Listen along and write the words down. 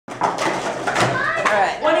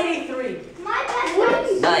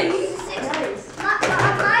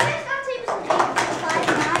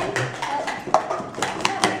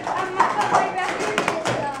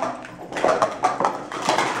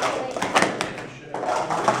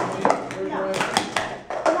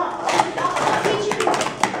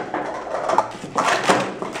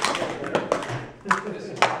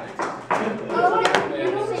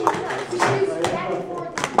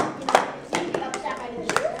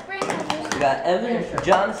got Evan,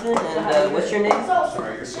 Jonathan, and what's your name?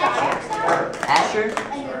 Asher?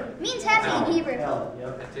 Means happy in Hebrew.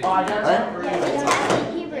 What? Means happy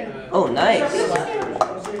in Hebrew. Oh, nice.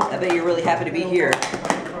 I bet you're really happy to be here.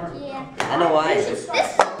 Yeah. I know why. This is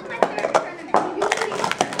only my third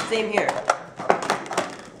tournament. Same here.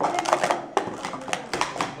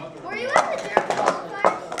 Were you at the German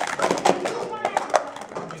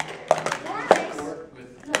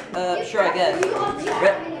qualifiers? Sure, I guess.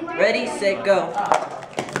 Ready, set, go.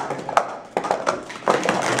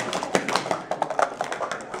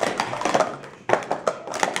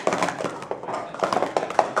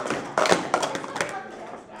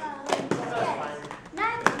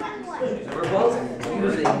 We're both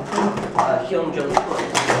using Hyun Jung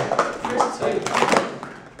coins.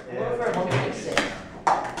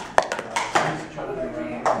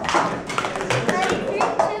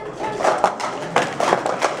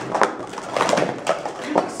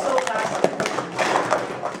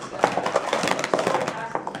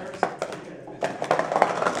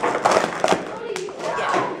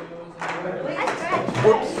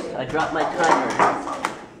 Whoops, I dropped my timer.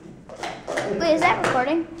 Wait, is that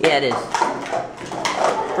recording? Yeah, it is.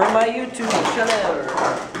 For my YouTube channel.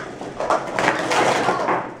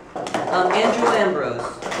 Andrew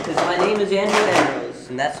Ambrose. Because my name is Andrew Ambrose.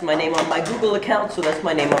 And that's my name on my Google account, so that's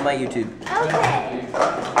my name on my YouTube. Okay.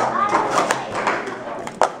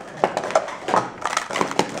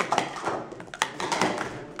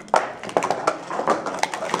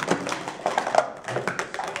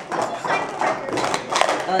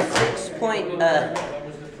 Uh,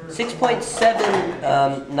 6.796, I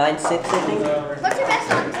think. What's your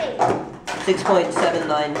best on tape?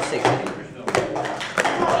 6.796.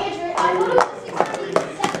 Andrew, I want to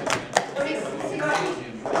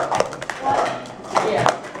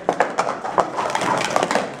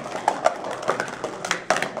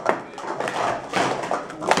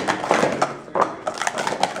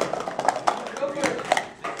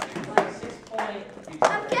 16.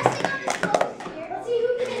 I'm guessing on the closest here. Let's see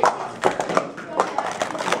who can hit 6.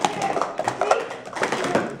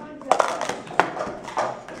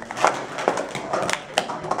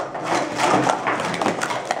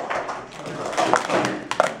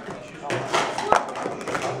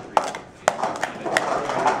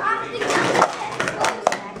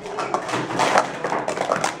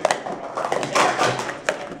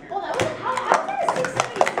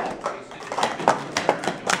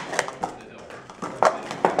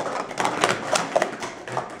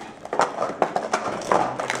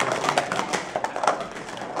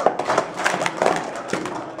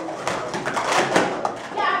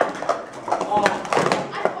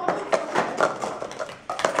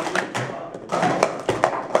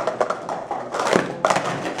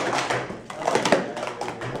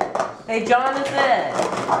 Hey, Jonathan!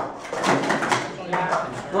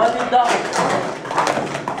 You want to do doubles?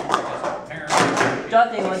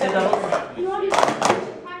 Jonathan, you want to do doubles? You want to do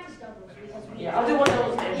practice doubles? Yeah, I'll do one of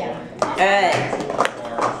those. Alright. So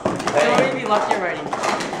we're going to be lefty or righty?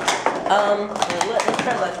 Let's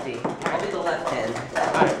try lefty. I'll do the left hand.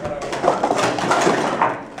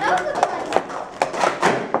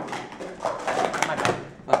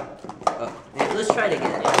 Let's try it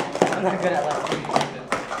again. I'm not good at lefty.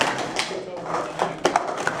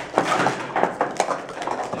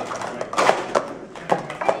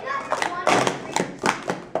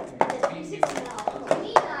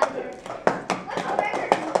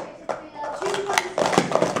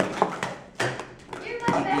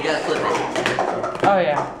 You gotta flip it. Oh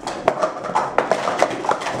yeah.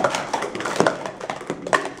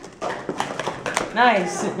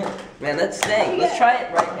 Nice. Man, that's staying. Let's try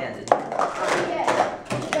it right-handed.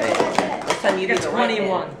 This time you do the right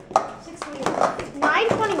 21. hand.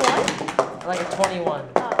 921? I like a 21.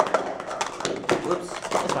 Whoops.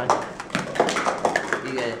 That's fine.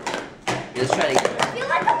 You get it. Let's try it again. I feel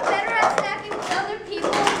like I'm better at stacking with other people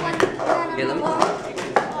when Here, let I'm me- alone.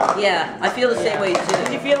 Yeah, I feel the same way You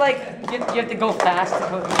too. feel like you have to go fast to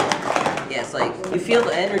go. Yeah, it's like you feel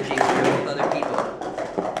the energy when you're with other people.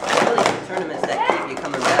 It's really the tournaments that keep you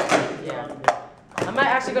coming back. Yeah. I might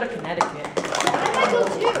actually go to Connecticut. I might go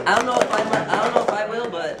too. I don't know if I might. I don't know if I will,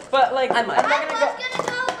 but But like, I might. I'm I not was gonna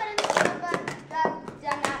go. gonna go, but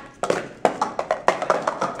I'm not.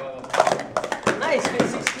 Nice, good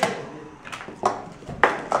 16.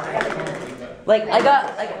 Like I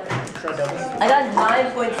got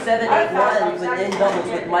 9.781 within doubles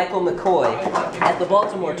with Michael McCoy at the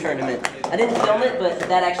Baltimore tournament. I didn't film it, but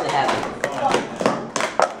that actually happened.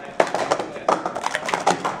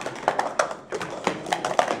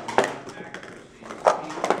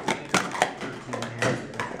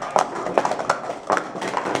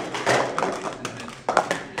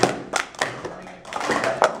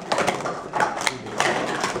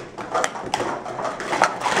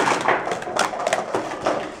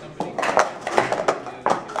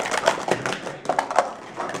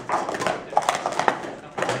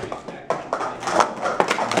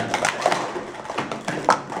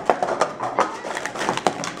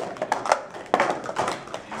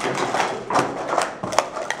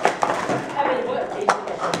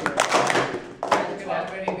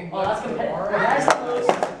 Oh, that's competitive. That's the most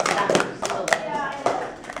stackers.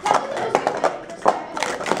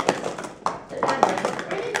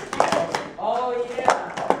 Oh, yeah.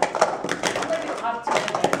 It's like a top 10.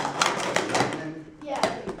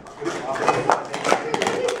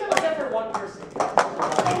 Except for one person.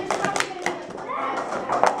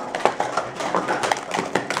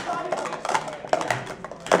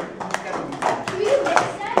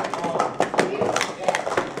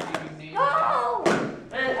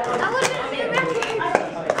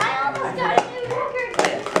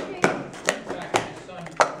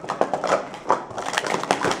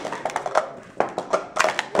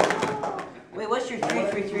 Wait, what's your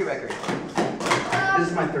 333 record? This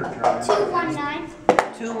is my third try. 219.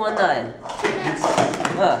 219.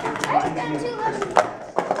 Huh. I was done 211.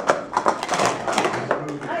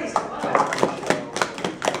 Nice.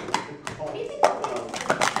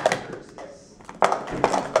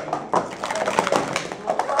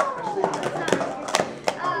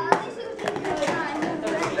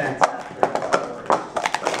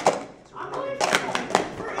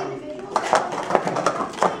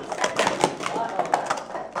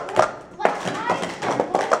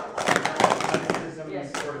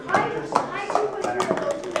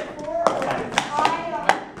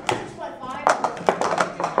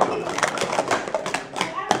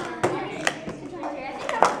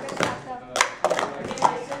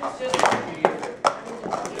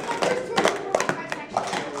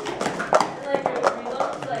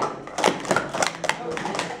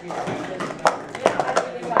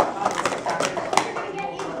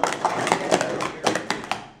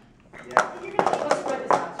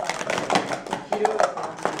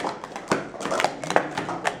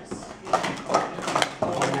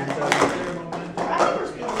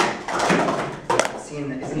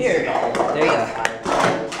 Here. There you go.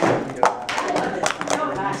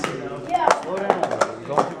 Slow down. You're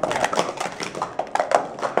going too fast.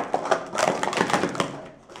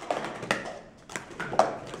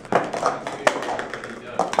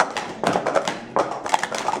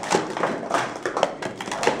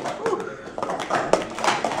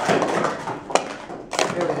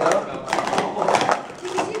 Here we go.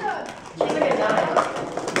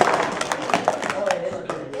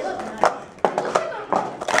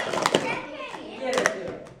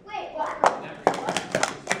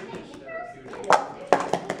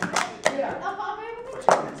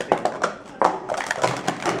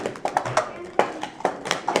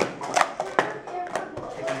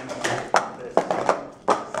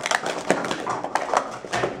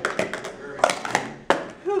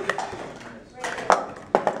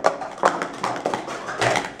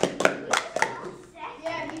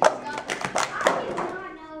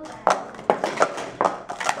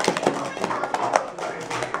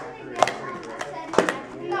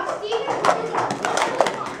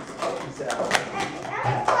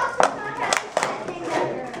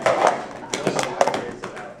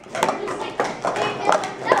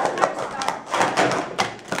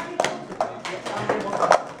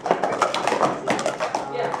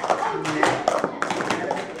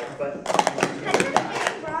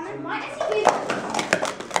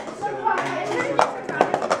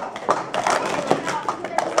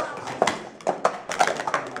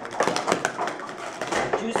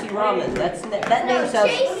 Ramen. That name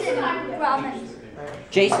sounds. Jason Ramen.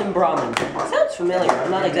 Jason Brahman. Sounds familiar.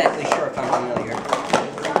 I'm not exactly sure if I'm familiar.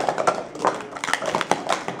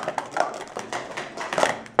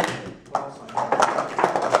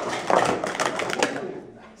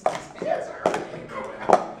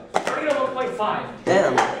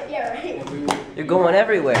 Damn. Yeah, right. You're going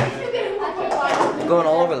everywhere. You're going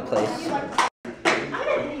all over the place.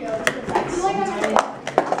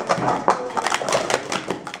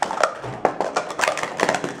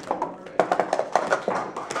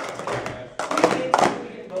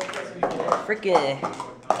 Freaking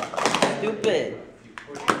stupid.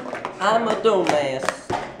 I'm a dumbass.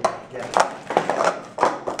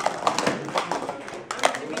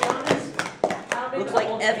 Looks like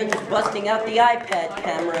Evan's busting out the iPad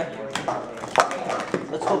camera.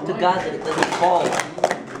 Let's hope to God that it doesn't fall.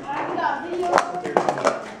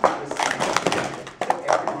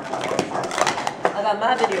 I got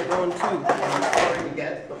my video going too.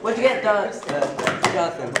 What'd you get,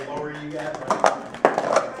 Jonathan?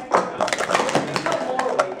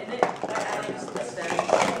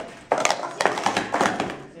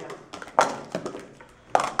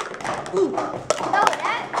 Ooh. No,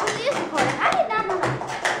 that really is important. I did not know that.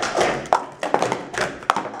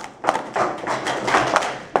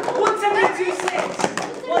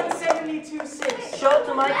 172.6. 172.6. Show it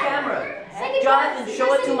to my camera. Jonathan,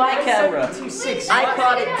 show it to my camera. 1.6. I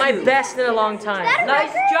caught it. My best in a long time.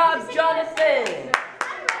 Nice job, Jonathan.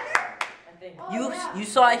 You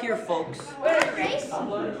saw it here, folks. Race?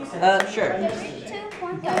 Sure. 3, 2,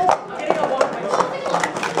 1, go. I'm getting a 1.6.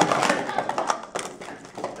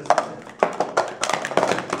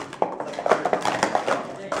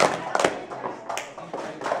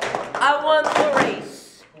 I won the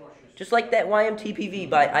race. Just like that YMTPV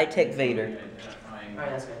by iTech Vader. Alright,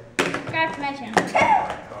 that's good. Subscribe to my channel.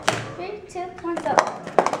 3, 2, 1, go.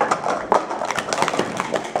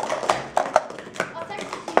 I'll text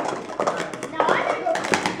it to you. Now I'm gonna go.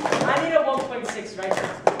 I need a 1.6 right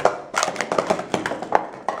now.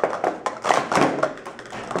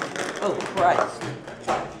 Oh, Christ.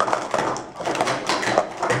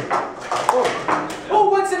 Oh,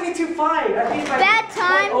 172.5. I beat my. Bad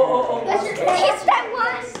time. Oh. Let's just taste that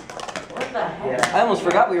one. What the heck? I almost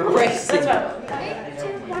forgot we were racing. That's right. 3,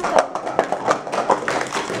 2, 1, go.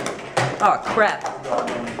 Oh, crap.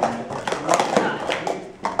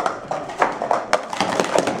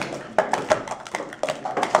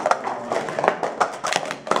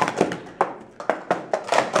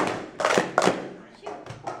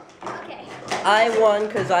 Okay. I won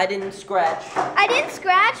because I didn't scratch. I didn't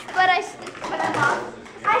scratch, but I'm off.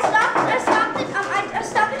 I stopped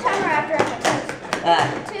the timer after I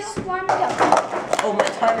went. 2, 1, go. Oh, my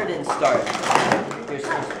timer didn't start.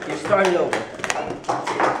 You're starting over. 2,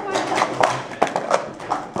 1, go.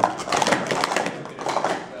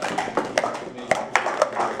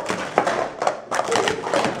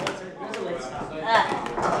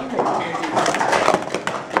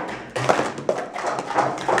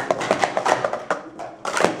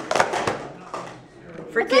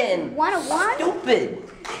 Freaking 101. stupid.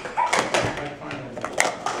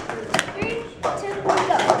 3, 2, 1,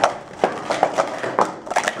 go.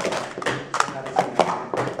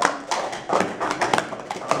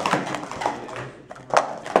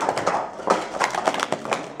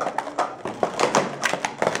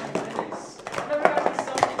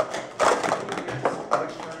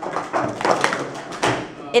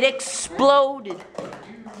 It exploded.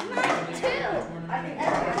 Mine too. Here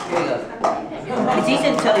you go. It's easy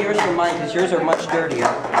to tell yours from mine because yours are much dirtier.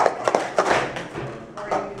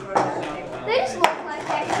 They just look like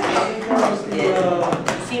that. Yeah.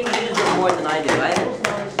 You seem to use it more than I do.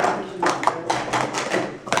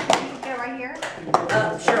 Go right here.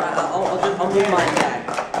 Sure, I'll move mine back.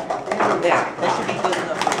 There, that should be good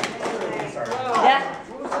enough. Yeah.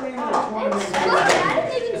 Look, I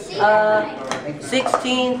didn't even see that.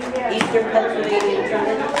 16th Eastern Pennsylvania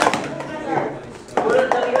tournament. Go to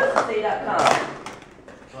WSSA.com.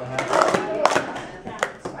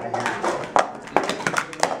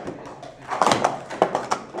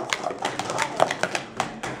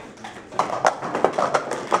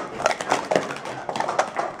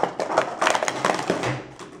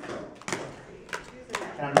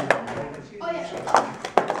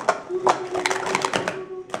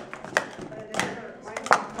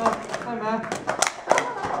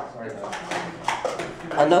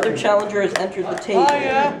 Another challenger has entered the table. Oh,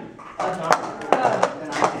 yeah. Hello.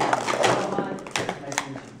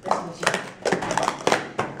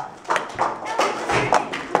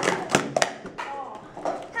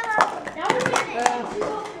 Now we're doing it.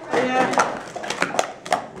 Yeah.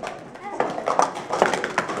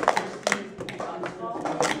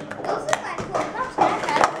 Those look like cool cups,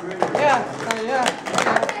 Dad. Yeah. Yeah.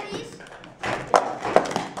 Wanna try these?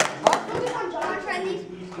 Wanna try these?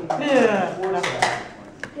 Yeah.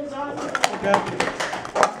 Okay.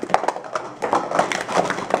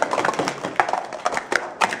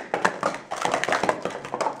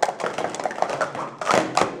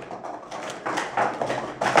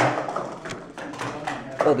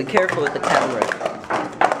 Oh, be careful with the camera.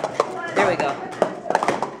 There we go.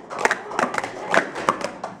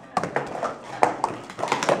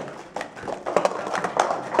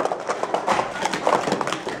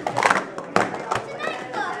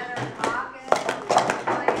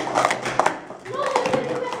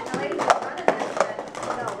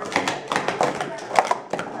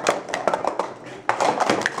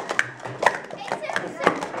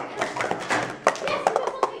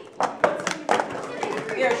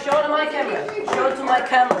 Here, show it to my camera. Show it to my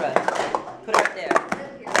camera. Put it right there.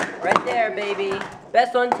 Right there, baby.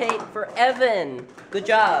 Best on tape for Evan. Good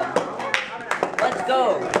job. Let's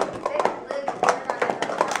go.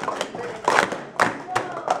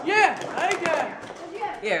 Yeah. I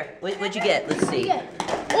got. Here, what'd you get? Let's see.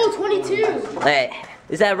 Oh, 22. Hey,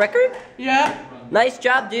 is that a record? Yeah. Nice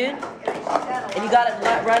job, dude. And you got it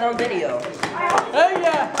right on video. Oh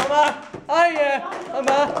yeah. Oh yeah.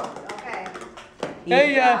 Okay.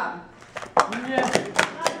 Hey yeah. Yeah.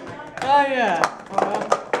 Oh yeah.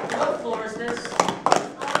 What floor is this?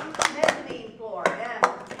 Mezzanine floor, yeah.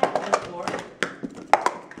 This floor.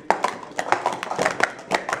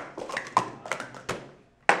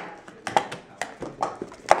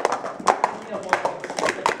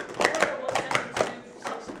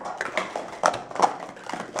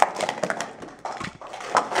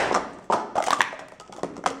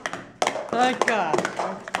 My God.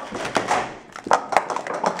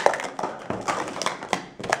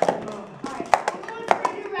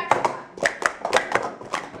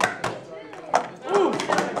 Ooh.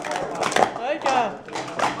 My God.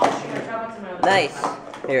 Nice.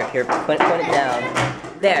 Here, point it down.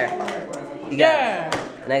 There. You got Yeah. it.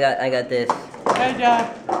 And I got this. Good job.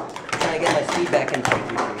 Trying to get my speed back into it.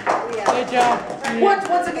 Good job. What?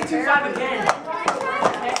 172.5 again.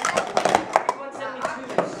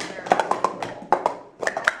 172s.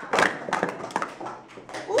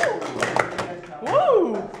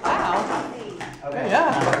 Woo. Wow.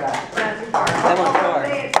 Yeah. That one's far.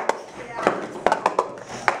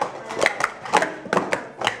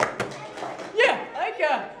 Yeah. I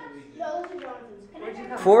got.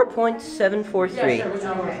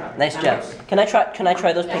 4.743. Nice job. Can I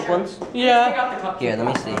try those pink ones? Yeah. Here, let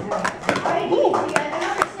me see. Oh,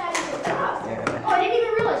 I didn't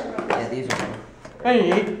even realize it. Yeah, these are them.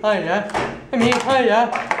 Hey. Oh yeah. I mean. Oh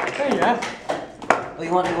yeah. Hey yeah. Oh, do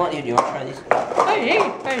you want to try these? Hey.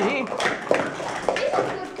 Hey.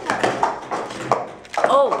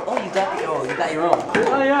 Oh, you got your own.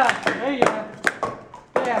 Oh yeah. Hey yeah.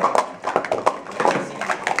 Yeah.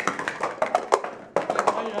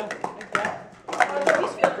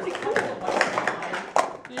 These feel pretty cool.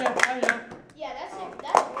 Yeah. Oh yeah. Yeah, that's it.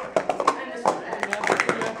 That's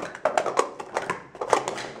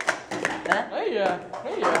Huh? Hey yeah.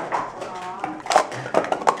 Hey yeah.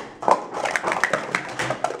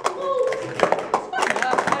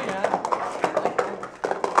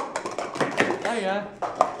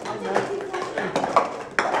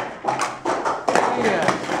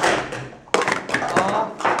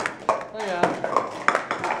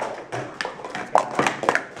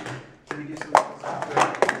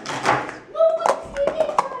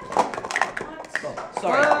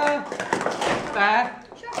 Sorry. Back.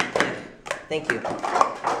 Thank you.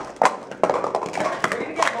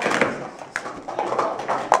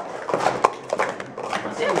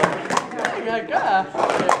 Oh my God.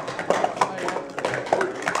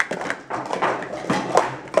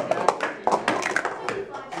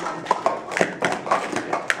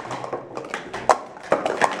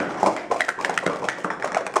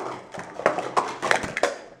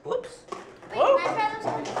 Whoops. Wait, can I try those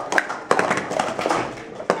cups?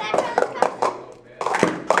 Can I try those cups?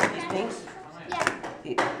 These pinks? Yeah.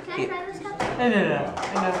 Here. Can I try those cups?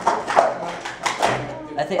 No.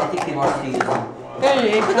 I think he wants to use them.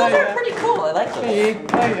 Hey. But those are pretty cool. I like those. Hey.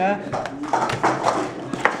 Oh yeah.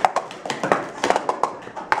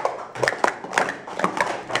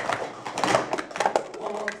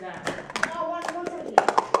 What was that? Oh, 170.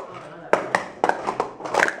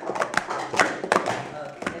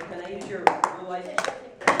 Can I use your blue light?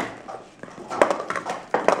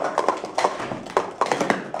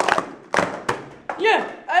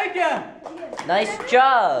 Yeah. I got. Nice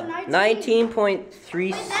job.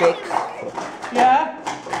 19.36. Yeah.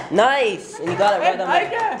 Nice. And you got it right on I my...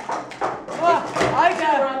 got. Well, I We're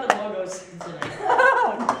got. on the logos tonight.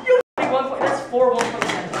 That's 4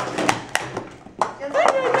 1.7.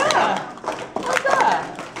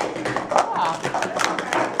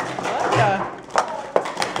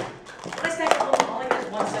 Let's take a little. All I get is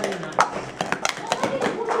 179.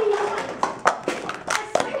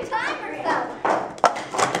 That's 3 timers, though.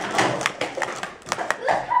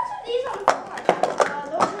 Whose cups are these on the floor?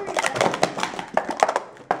 Those are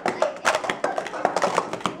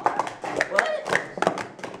What?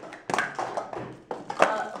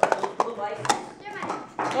 Those blue lights. They're mine.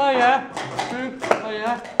 Oh yeah. Oh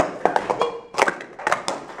yeah.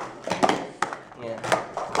 Yeah.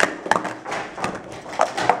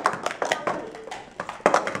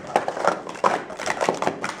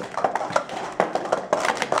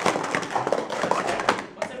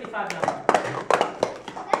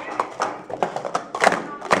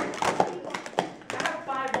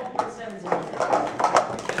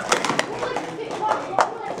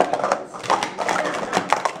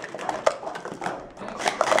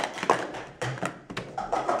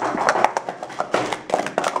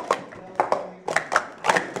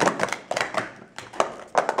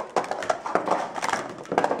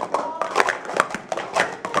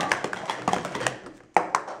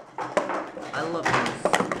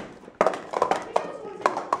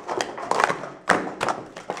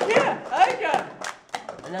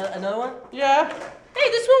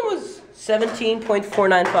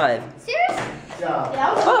 17.495. Serious?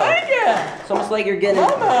 Yeah. Oh, thank you. It's almost like you're getting.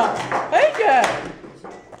 Mama, thank you.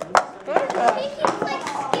 Thank you. He keeps like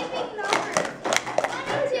skipping numbers.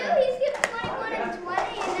 22, he skipped 21 and 20,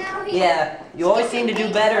 and now he's... Yeah, you always seem to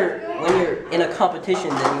do better when you're in a competition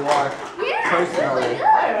than you are Yeah, personally. really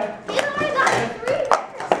good. He's only got 3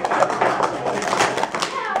 records.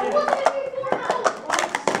 Yeah, well, look at me 4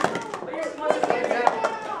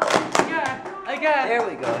 I got. There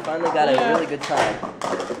we go. I finally got a really good time.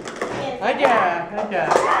 I got.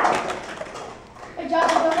 Good job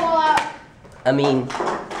with the ball out. I mean,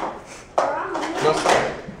 no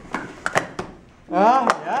start. Oh,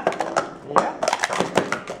 yeah. Yeah.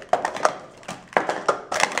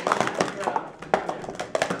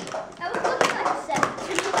 That was looking like a 7.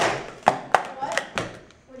 What?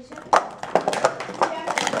 What did you say?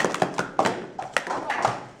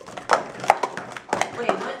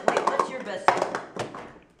 Wait, what's your best score?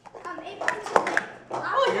 8.2.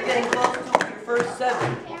 Oh, you're getting close to your first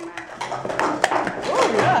 7. Camera. Oh,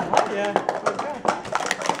 yeah. Oh, yeah.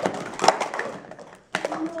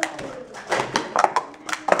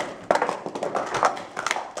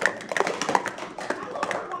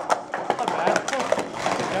 Not bad.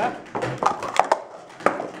 Yeah.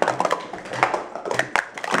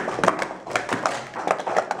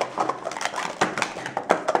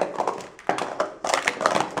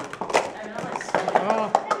 Oh,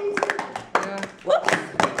 yeah. Whoops.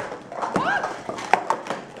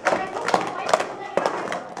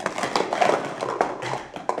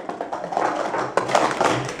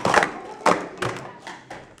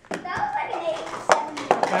 That was like an 8, 7.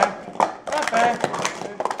 Okay. Not bad.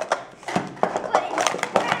 But it's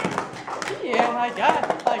cracked. Yeah, I got it.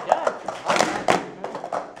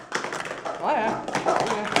 Oh, yeah.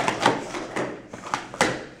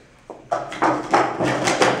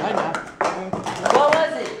 I know. What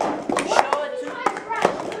was it? Show it to the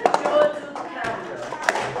camera.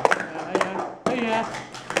 Oh, yeah. Oh, yeah.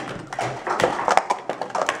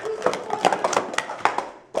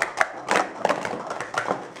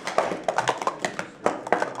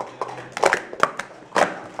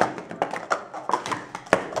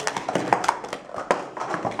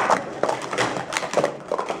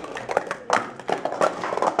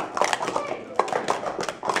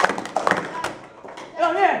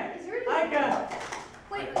 I got.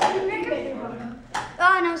 Wait, is it a record?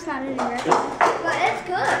 Oh, no, it's not a record. But it's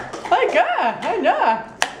good. I know.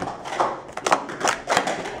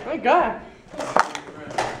 I got.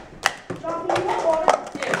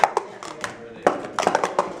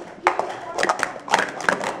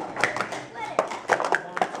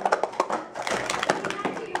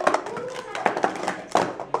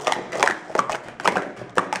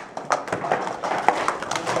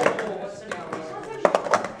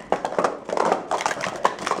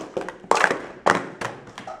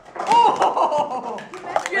 Oh,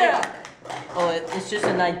 yeah. Oh, it's just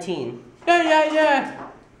a 19. Yeah.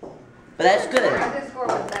 But that's good. His score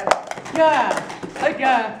was 7. Yeah. I got.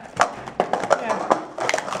 Yeah.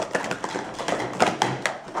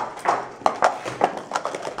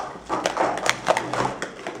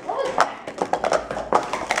 What was that?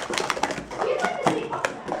 You'd like to see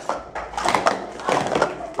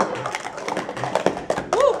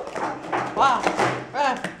Woo. Wow.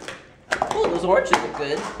 Oh, those oranges look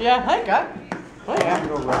good. Yeah, I got. Oh, yeah.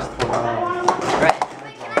 Go rest for a while. Right.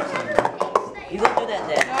 Wait, can I try those things that You go do that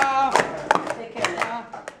then. Take care, man.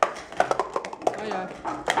 Oh, yeah.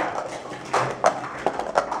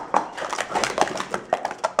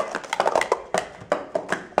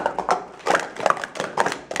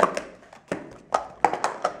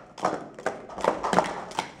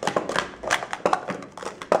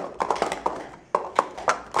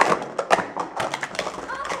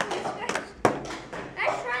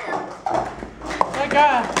 Nice try though. I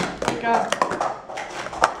got.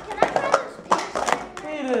 Can I try those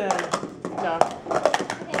pink? No.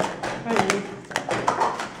 Hey.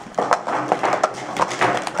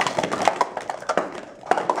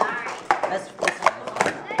 That's fine.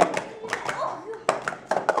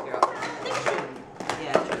 Here,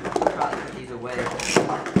 yeah, I should probably put these away.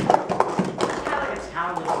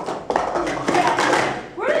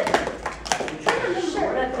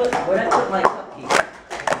 Where'd I put my cupkeeper?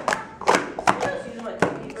 Someone else using my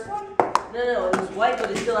cupkeeper? No, it was white, but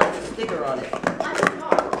it still has a sticker on it. No,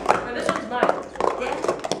 this one's mine. Okay.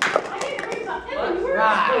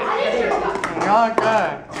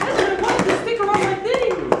 Why is the sticker on my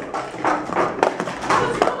thing?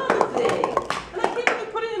 What's wrong with the thing? And I can't even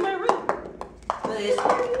put it in my room. But it's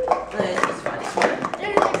fine. There's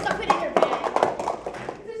like stuff in your bag.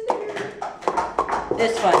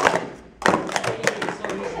 It's fine.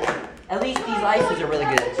 At least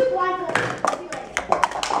two blindfolded. See you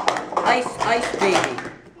later. Ice baby.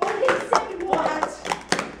 What did he say? What?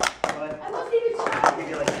 What? I wasn't even trying. I'll give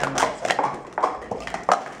you like 10 minutes.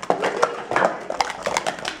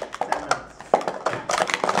 10 minutes.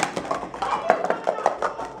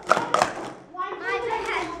 My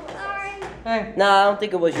bad. Sorry. Hey. No, I don't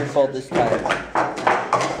think it was your fault this time.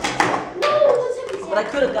 No, what's his But I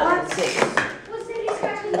could have gotten 6. What's his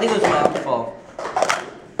scratch? I think it was my own fault.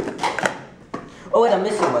 Oh wait, I'm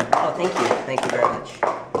missing one. Oh, thank you. Thank you very much.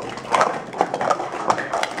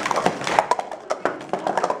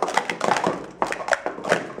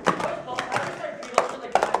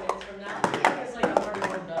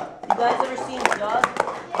 You guys ever seen Doug?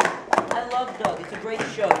 I love Doug. It's a great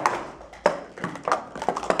show.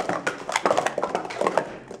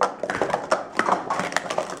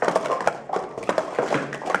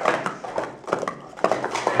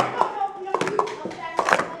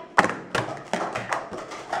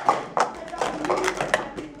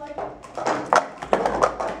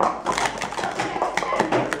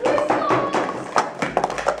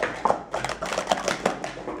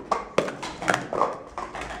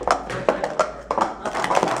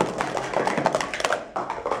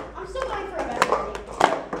 I'm still going for a better one.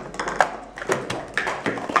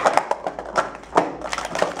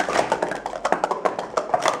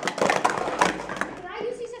 Can I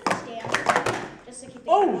use these as a stamp? Just to keep the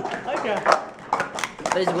Oh, okay.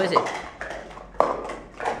 What is it?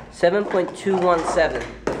 7.217.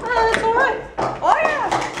 Ah, that's all right. Oh yeah.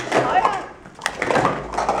 Oh yeah.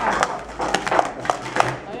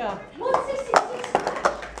 Oh yeah. 166.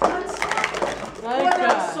 One step. Like That's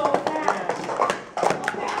that. so fast.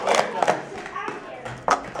 Okay, I'm gonna sit out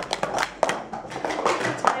here.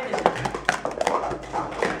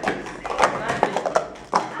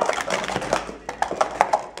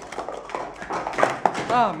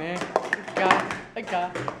 Oh man. I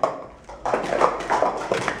got.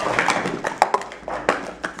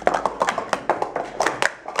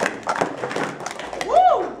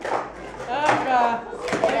 Woo!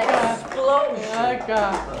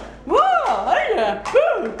 Explosion. Whoa! Oh yeah!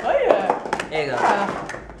 Woo! Oh yeah! There you go.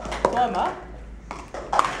 What, ma?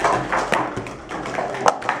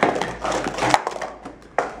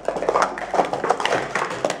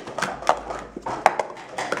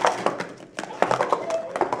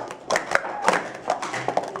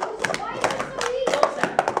 Why is it so easy?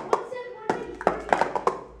 171.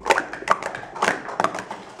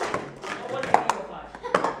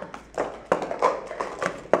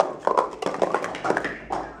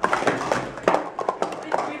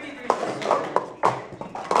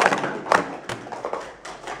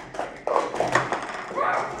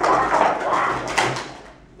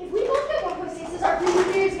 If we both get 1.6s, our preview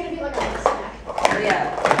period is gonna be like a big snack. Oh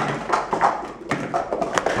yeah.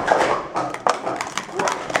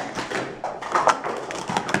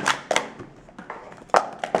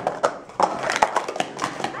 I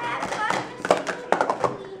haven't gotten a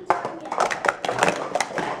single clean time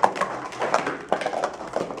yet.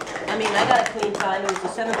 I mean, I got a clean time. It was a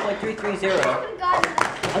 7.330. I haven't gotten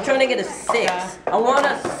that. I'm trying to get a 6. Yeah. I want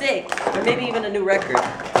a 6, or maybe even a new record.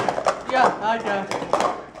 Yeah, I got.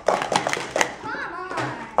 Come on.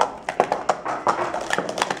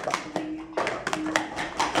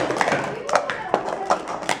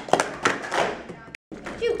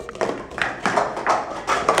 Shoot.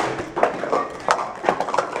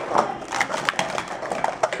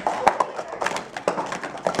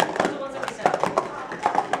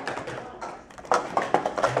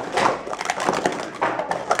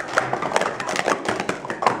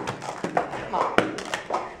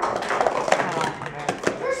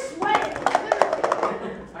 You're sweating.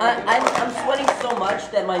 Literally. I'm sweating so much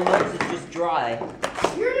that my nose is just dry.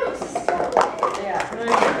 Your nose is so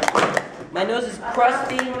wet. My nose is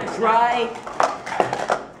crusty, dry.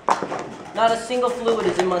 Not a single fluid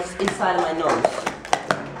is inside of my nose.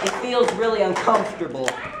 It feels really uncomfortable,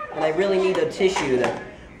 and I really need a tissue to...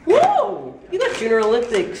 Whoa! You got Junior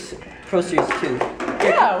Olympics Pro Series 2.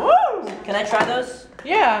 Yeah, woo! Can I try those?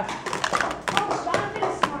 Yeah. Oh, Jonathan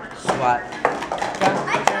is smart. Swat. I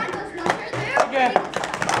tried those ones. They're Yeah. pretty.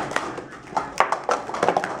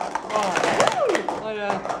 Oh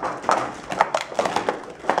yeah.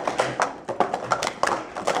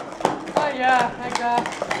 Oh yeah, I got.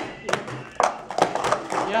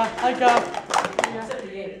 Yeah, I got. Yeah.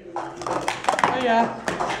 Oh yeah.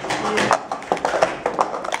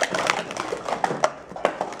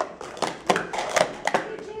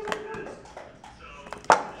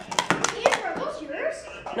 Ian, are those yours?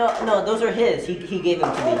 No, those are his. He gave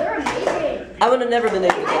them to Oh, me. they're amazing. I would have never been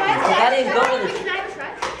able to get these, because I didn't go to Can the... I have a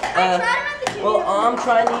try? I tried them at the gym. Well, I'm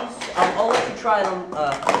trying these. I'll let you try them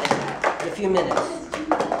in a few minutes.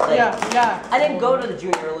 Like, Yeah. I didn't go to the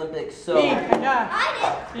Junior Olympics, so. Yeah. I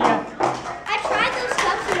did. Yeah. I tried those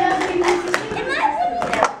cups and my opinion, they were kind of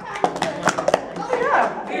good. Oh,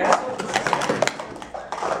 Yeah.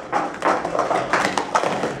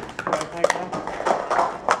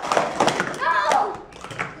 no!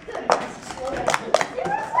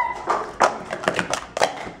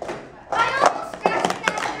 I almost scratched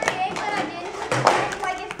that 38, but I didn't.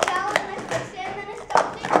 Like it fell and I fixed it and then it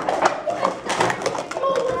stopped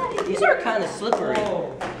it. These are kind of slippery.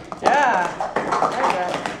 Yeah.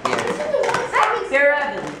 Here,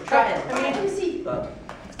 Evan, try it.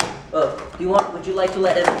 Would you like to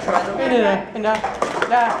let Evan try them? Yeah. Can I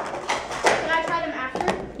try them after?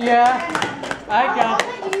 Yeah. I I'll got.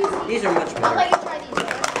 let you use These are much I'll better. let you try these.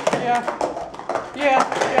 Yeah.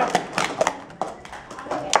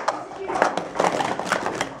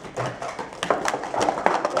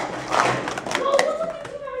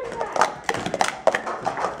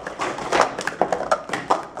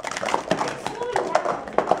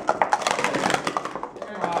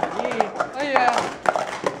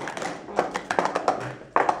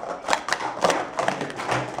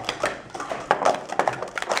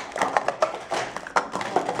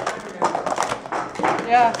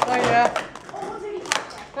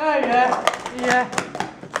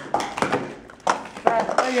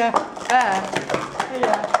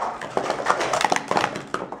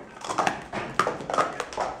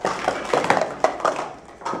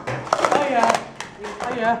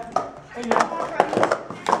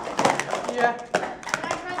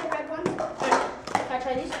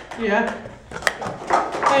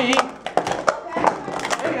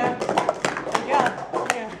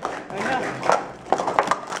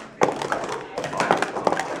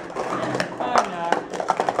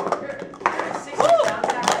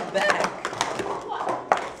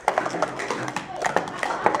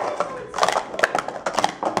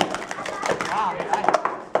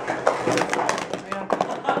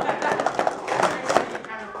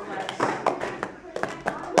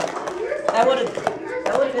 That would have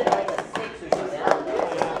been like a 6 or something.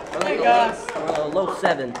 Or like a low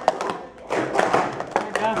 7.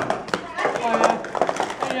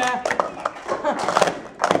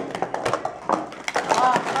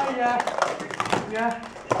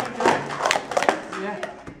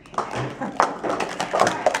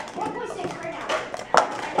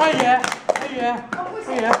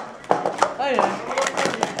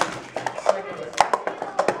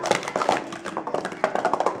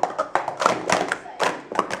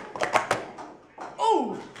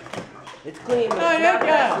 It's clean, but it's not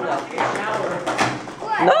fast enough.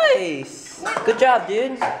 Nice! Good job,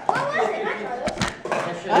 dude.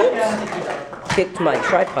 Oops. Kicked my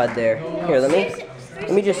tripod there. Here, let me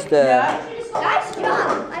just Nice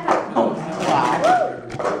job.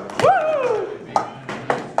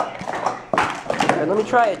 Here, let me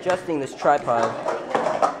try adjusting this tripod.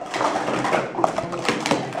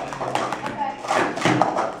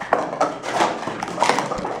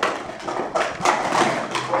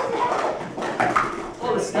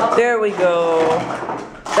 There we go.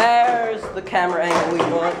 There's the camera angle we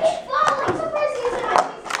want.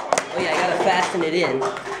 Oh yeah, I gotta fasten it in.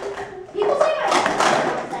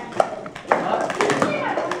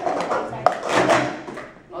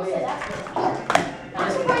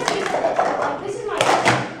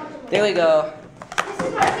 There we go.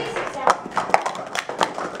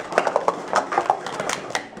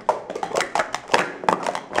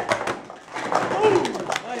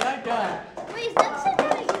 Wait, is that the same one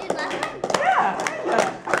that you did last time?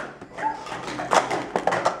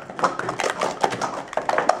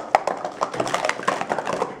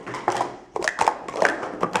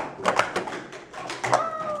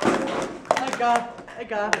 I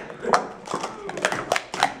got it.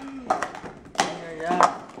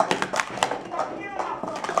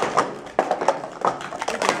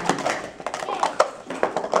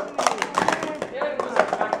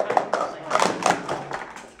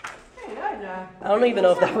 I don't even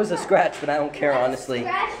know if that was a scratch, but I don't care honestly.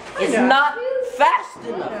 It's not fast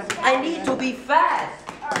enough. I need to be fast,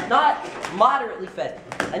 not moderately fast.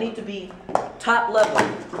 I need to be top level.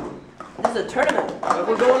 This is a tournament.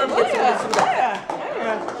 We're going up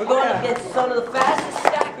against some of the fastest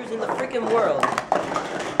stackers in the freaking world.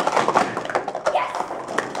 Yes!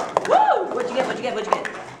 Woo! What'd you get? That's the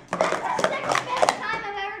second best time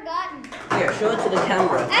I've ever gotten. Here, show it to the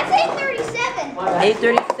camera. That's 837.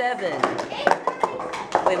 837.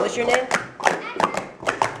 837. Wait, what's your name?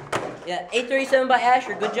 Yeah, 837 by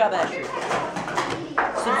Asher. Good job, Asher.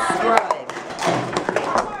 Subscribe.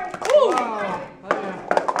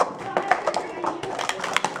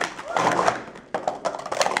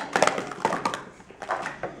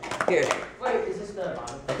 Here, Wait, is this the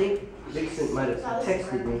bottom? I think Vincent might have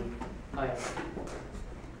texted me. Oh, yeah.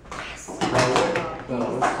 Let's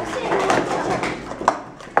see.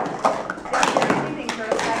 Anything for a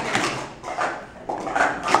second.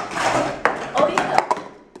 Oh yeah.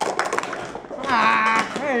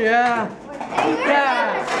 Yeah. Yeah.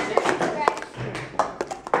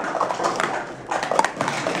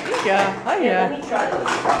 Yeah. Oh Let yeah. me try this.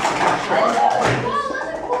 Whoa, those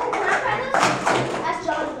are cool. Can I try those? That's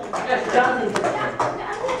Jonathan. And, Jonathan.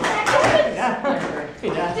 Yeah. Oh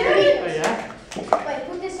yeah. Wait,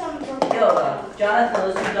 put this on the Yo, Jonathan,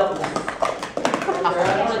 let's do doubles. I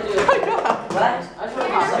want to do it. What? I just want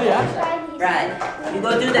to pop Oh yeah. Right. You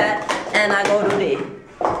go do that, and I go do this.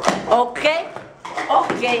 Okay?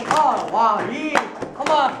 Okay. Oh wow. Yeah. Come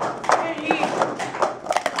on. Hey.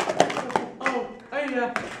 Oh. Oh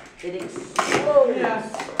yeah. It explodes. Yeah.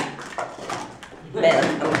 Man,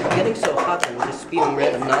 I'm getting so hot that I'm just spewing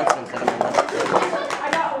random nonsense out of my mouth. I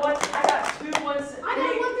got two ones. I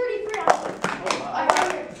got 133. I got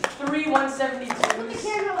three 172s. Put the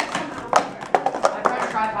camera like somehow. I tried a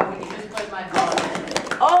tripod. We can just put my phone.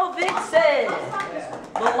 Oh, Vincent!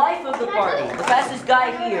 The life of the party. The fastest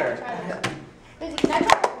guy here. Can I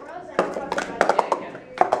try Auroras? I never tried.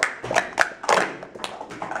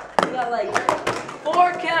 We got like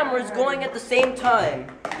 4 cameras going at the same time.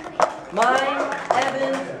 Mine,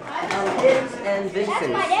 Evan, his, and That's my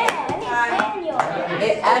Vincent's. dad. It's Daniel.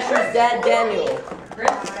 Hey, Asher's dad, Daniel. Don't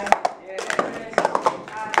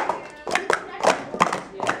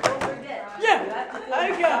forget, you Yeah. have to film I it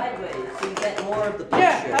got. sideways so you get more of the picture.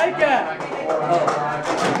 Yeah. I got. Oh,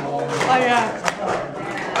 Oh yeah.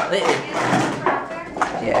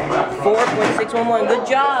 yeah. 4.611. Good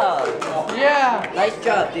job. Yeah. Nice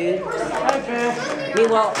job, dude. Okay.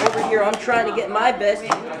 Meanwhile, over here, I'm trying to get my best. I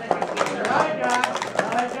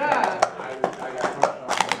got.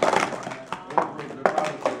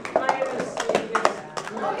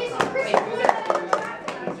 Okay, so Chris, put that in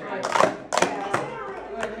the traffic.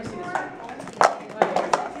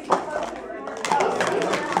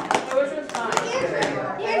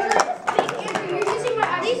 Andrew, you're using my.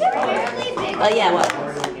 These are really big. Yeah, what?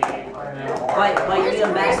 Why you're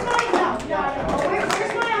doing Where's back? my? No.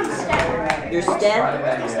 Where's my stem? Your stem?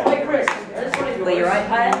 Hey, Chris. This one is yours. Wait, your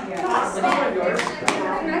iPad? This one is yours.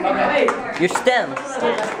 Okay, wait. Your stem? I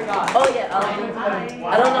forgot. Oh yeah, I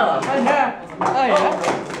don't know. Oh yeah. Oh yeah.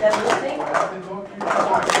 Stem listening?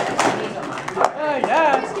 Oh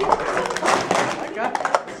yeah. I got.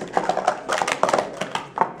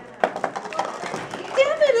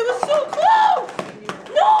 Damn it, it was so close!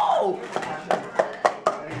 No!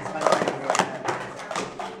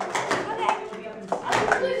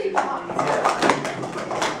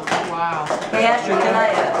 Wow. Hey Asher, can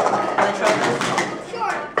I try this?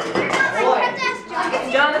 Sure. You have to ask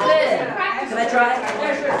Jonathan! Can I try?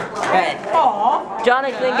 Yeah, sure. Alright. Oh.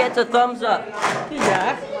 Jonathan gets a thumbs up.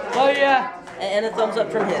 Yeah. Oh yeah. And a thumbs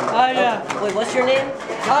up from him. Oh yeah. Wait, what's your name?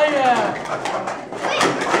 Oh yeah.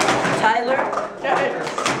 Tyler? Yeah.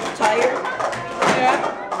 Tyre? Yeah.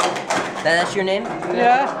 That's your name?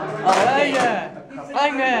 Yeah. Oh, okay. Yeah. I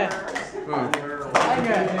got. I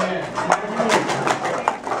got.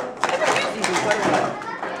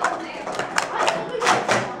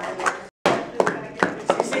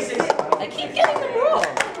 I keep getting them wrong.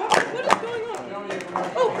 What is going on?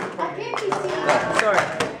 Oh, I can't be seen. oh sorry.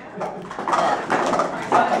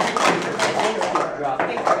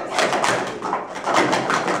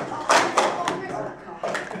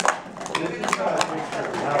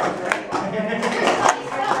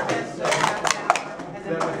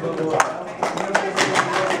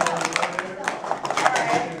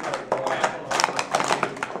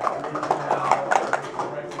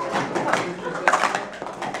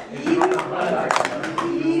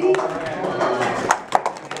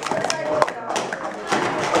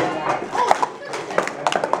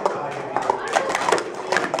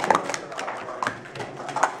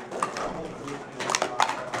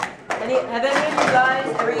 Have any of you guys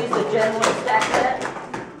ever used a Gen 1 stack set?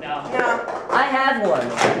 No. I have one.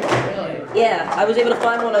 Really? Yeah, I was able to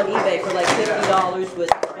find one on eBay for like $50 with.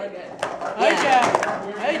 I got.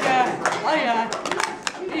 I got. I got.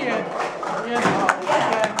 Yeah. Yeah.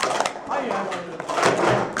 I got.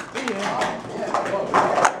 Yeah.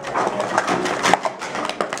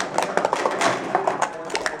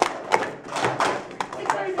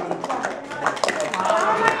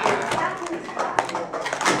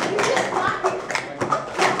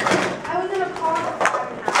 I was in a car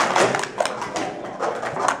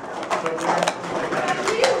for 5.5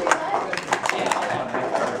 hours. Yeah, I'll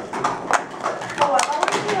Oh, I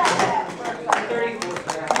always do that.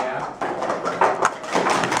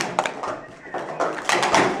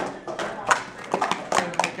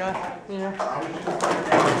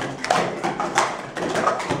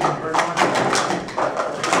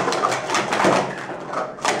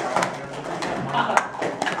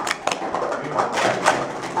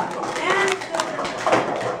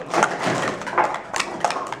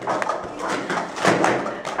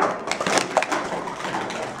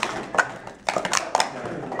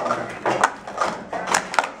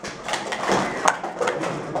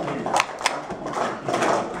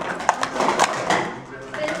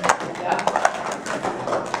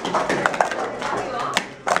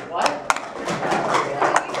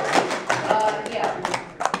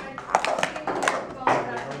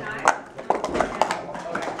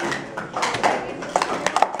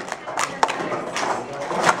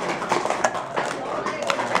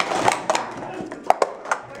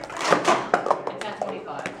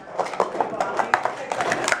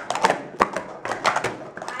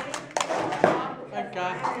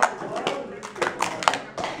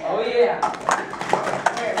 Oh yeah.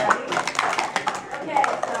 Okay, ready? Okay,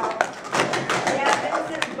 so we have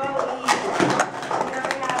Vincent Bowie, and then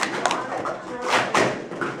we have Mohammed Jordan,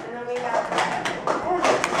 and then we have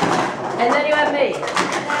And then you have me.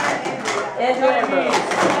 Andrew. Andrew Ambrose.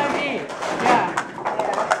 Yeah.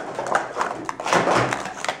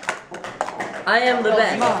 I am the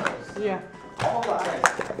best. Yeah. One more time.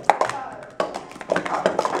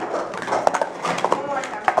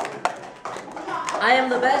 I am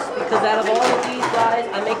the best because out of all of these guys,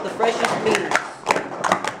 I make the freshest meats.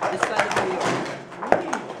 This side of New York.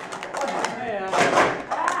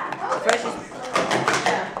 The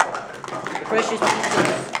freshest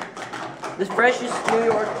pizzas. The freshest New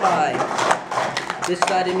York pie. This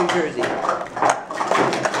side of New Jersey.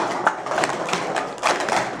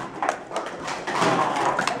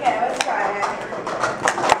 Okay, let's try it.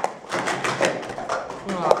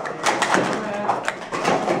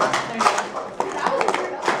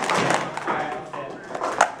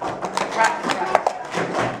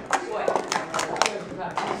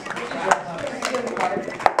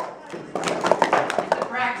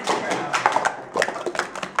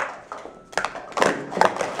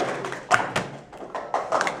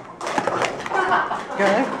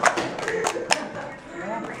 Okay.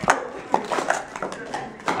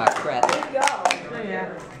 Ah, crap. There you go.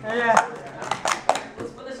 Yeah.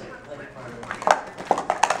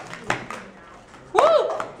 Woo!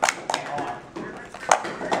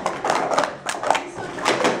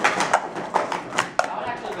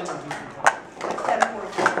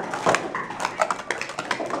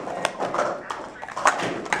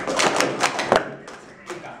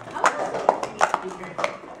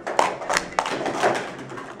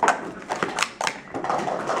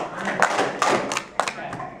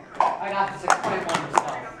 I got the 6.1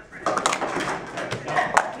 myself.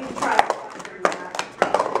 You try it.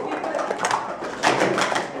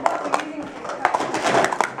 What we're using for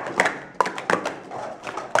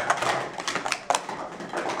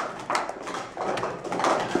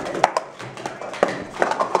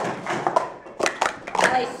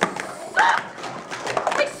I suck!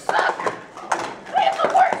 I suck! I am the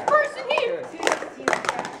worst person here!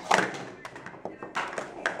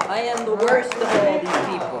 I am the worst of all these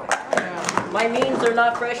people. My means are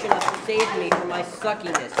not fresh enough to save me from my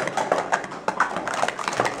suckiness.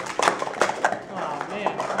 Oh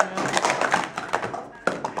man.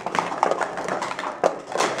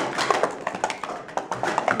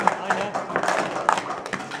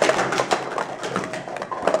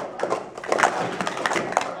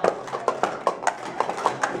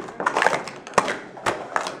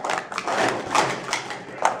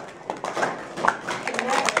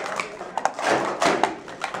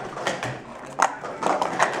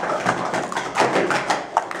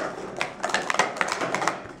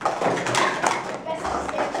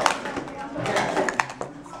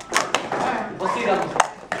 Let's see them.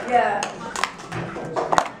 Yeah.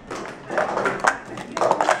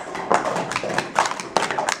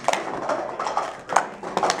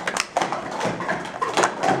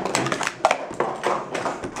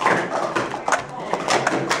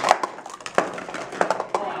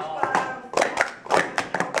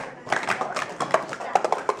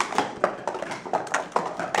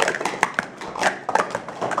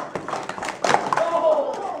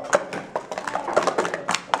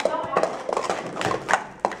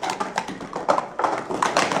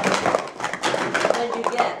 What did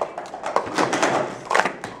you get?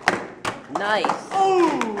 Nice.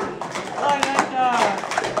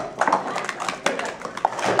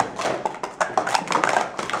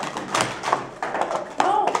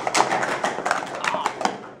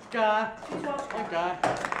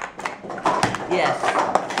 Yes.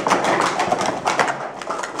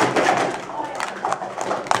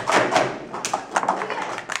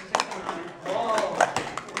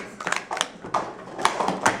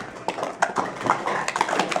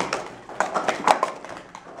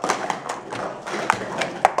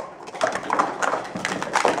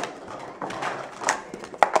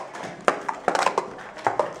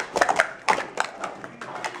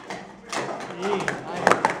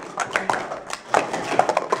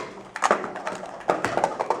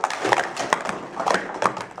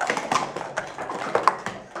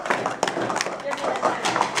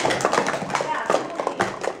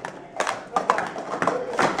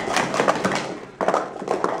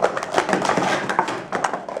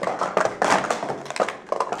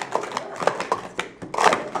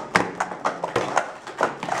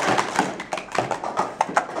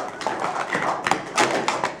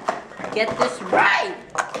 get this right.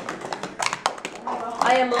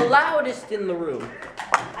 I am the loudest in the room.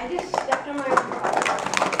 I just stepped on my own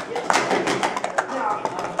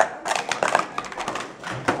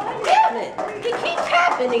Damn it! It keeps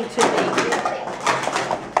happening to me.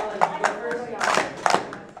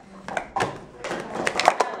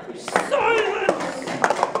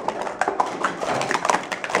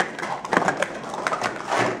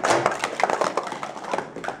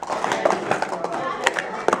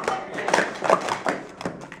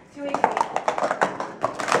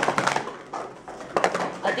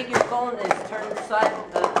 I think your phone is turned side.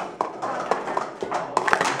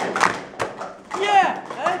 Yeah.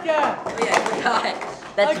 Oh yeah, I forgot.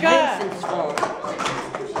 That's Okay. Vincent's phone.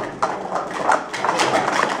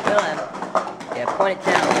 Go on. Yeah, point it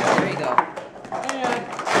down there. There you go. Yeah.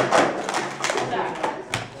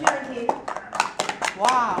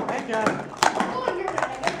 Wow. Okay.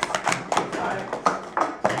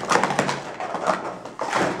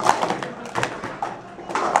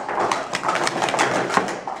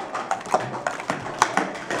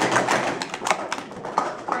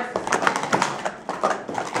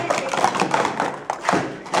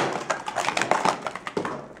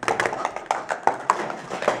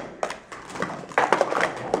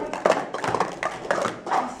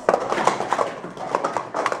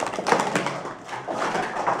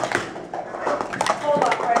 Hold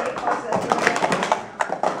up, ready? What's this?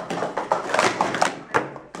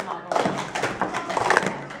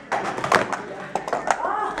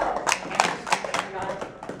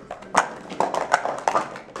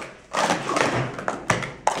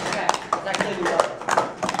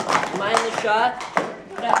 Am I in the shot?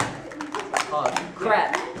 Oh,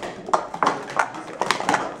 crap.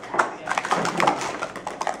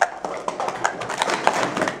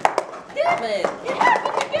 Damn it! It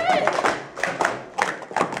happened again!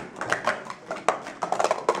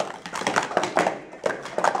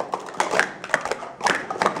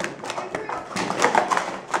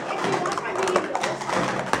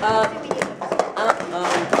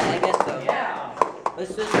 I guess so. Yeah.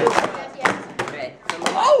 Let's just do it. Okay, so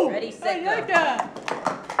Oh. ready, set, I go. like that.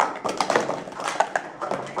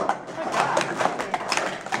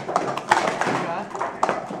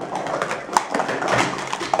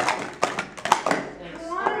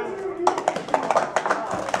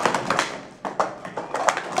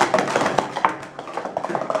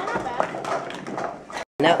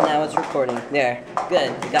 Now it's recording. There.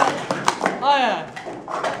 Good. Got it. Oh yeah.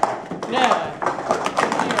 Yeah.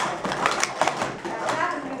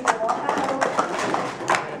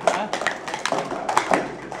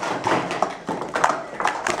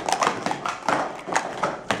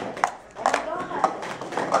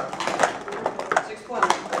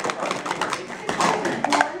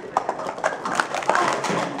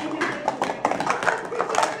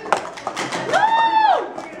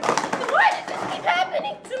 Why does this keep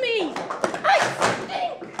happening to me? I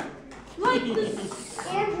stink! Like this.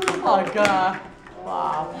 Oh god.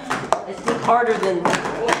 Wow. I stink harder than.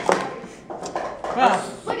 Yeah.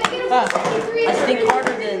 I stink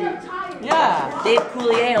harder than Yeah. Dave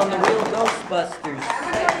Coulier on the Real Ghostbusters.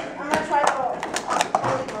 I'm gonna try the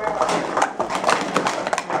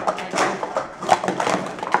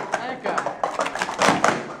Okay.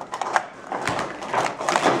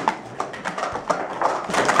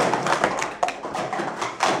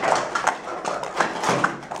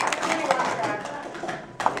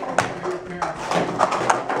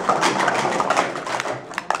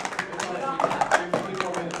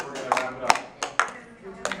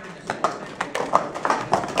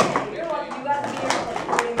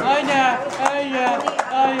 Oh yeah. Oh yeah.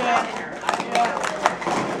 Oh yeah. Yeah.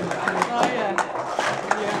 Oh yeah.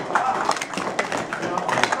 Yeah.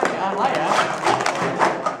 Oh yeah. Oh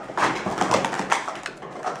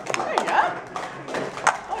yeah.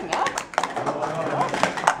 Oh yeah.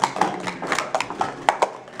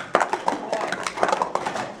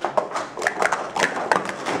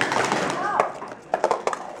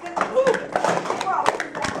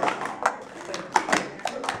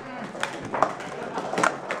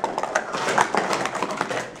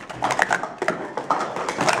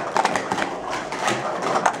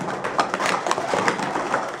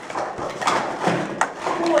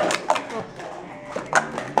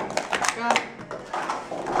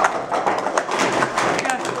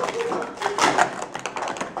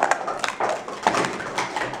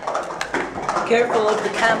 Careful of the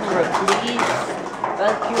camera, please.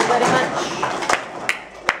 Thank you very much.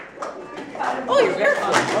 Oh, you're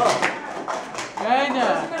careful. Oh. I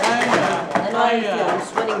know. I know how you feel. I'm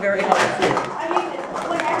sweating very hard too.